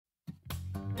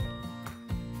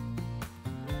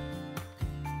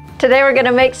Today we're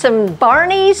gonna make some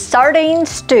Barnie sardine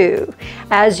stew.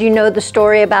 As you know the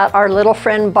story about our little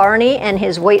friend Barnie and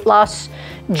his weight loss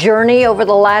journey over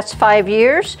the last 5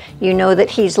 years, you know that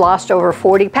he's lost over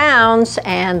 40 pounds,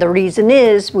 and the reason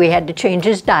is we had to change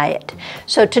his diet.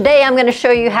 So today I'm gonna show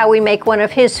you how we make one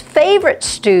of his favorite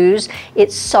stews.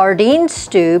 It's sardine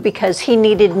stew because he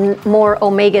needed more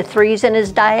omega-3s in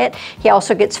his diet. He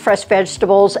also gets fresh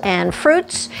vegetables and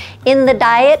fruits in the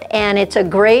diet, and it's a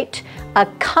great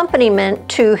accompaniment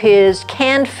to his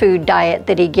canned food diet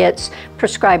that he gets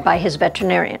prescribed by his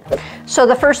veterinarian. So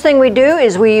the first thing we do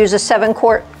is we use a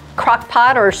 7-quart crock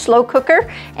pot or slow cooker,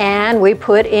 and we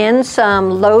put in some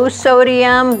low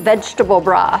sodium vegetable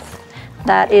broth.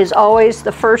 That is always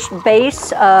the first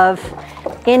base of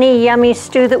any yummy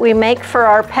stew that we make for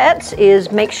our pets,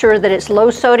 is make sure that it's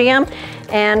low sodium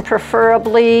and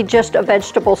preferably just a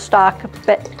vegetable stock,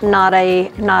 but not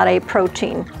a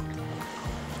protein.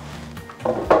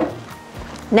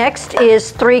 Next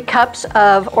is 3 cups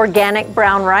of organic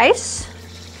brown rice.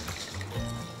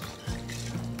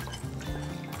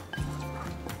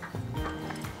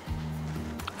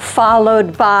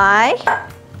 Followed by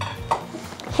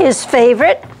his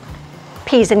favorite,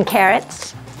 peas and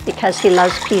carrots, because he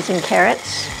loves peas and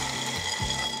carrots.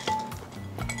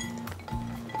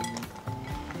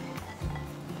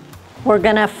 We're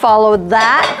gonna follow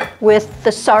that with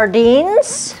the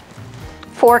sardines.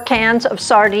 4 cans of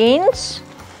sardines.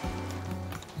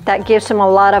 That gives him a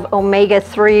lot of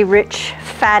omega-3 rich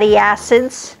fatty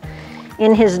acids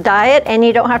in his diet, and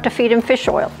you don't have to feed him fish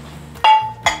oil.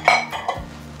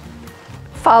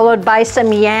 Followed by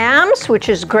some yams, which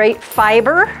is great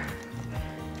fiber.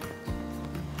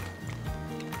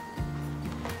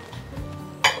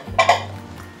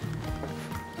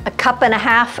 A cup and a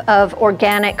half of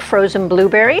organic frozen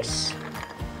blueberries.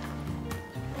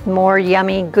 More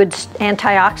yummy, good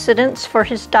antioxidants for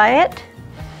his diet.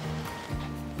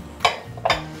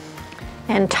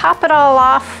 And top it all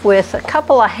off with a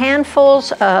couple of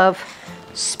handfuls of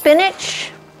spinach,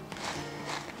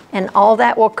 and all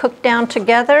that will cook down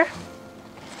together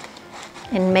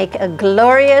and make a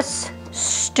glorious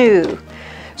stew.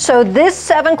 So this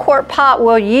 7-quart pot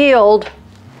will yield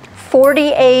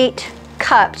 48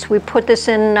 cups. We put this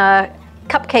in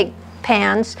cupcake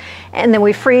pans, and then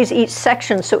we freeze each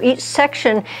section. So each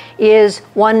section is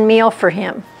 1 meal for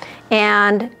him.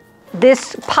 And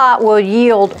this pot will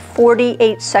yield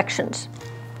 48 sections.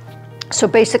 So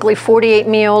basically 48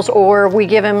 meals, or we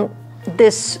give him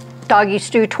this doggy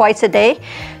stew twice a day.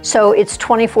 So it's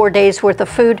 24 days worth of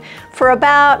food for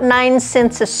about 9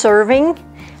 cents a serving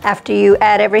after you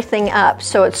add everything up.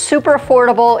 So it's super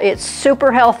affordable, it's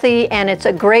super healthy, and it's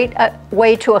a great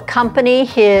way to accompany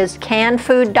his canned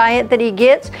food diet that he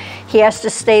gets. He has to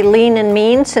stay lean and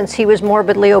mean since he was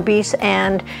morbidly obese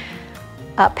and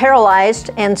paralyzed,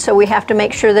 and so we have to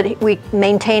make sure that we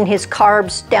maintain his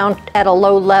carbs down at a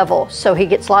low level. So he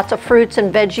gets lots of fruits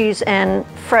and veggies and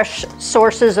fresh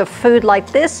sources of food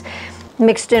like this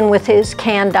mixed in with his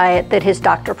canned diet that his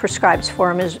doctor prescribes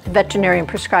for him, his veterinarian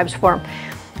prescribes for him.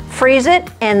 Freeze it,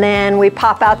 and then we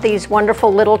pop out these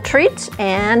wonderful little treats,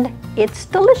 and it's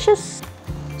delicious.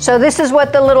 So this is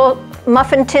what the little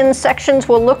muffin tin sections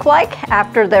will look like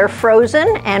after they're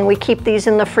frozen, and we keep these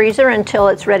in the freezer until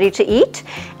it's ready to eat.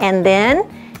 And then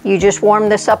you just warm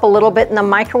this up a little bit in the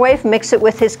microwave, mix it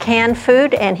with his canned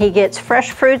food, and he gets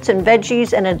fresh fruits and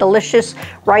veggies and a delicious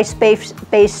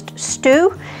rice-based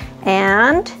stew.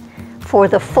 And for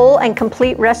the full and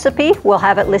complete recipe, we'll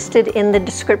have it listed in the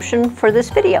description for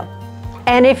this video.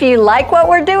 And if you like what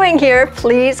we're doing here,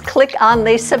 please click on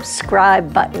the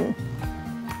subscribe button.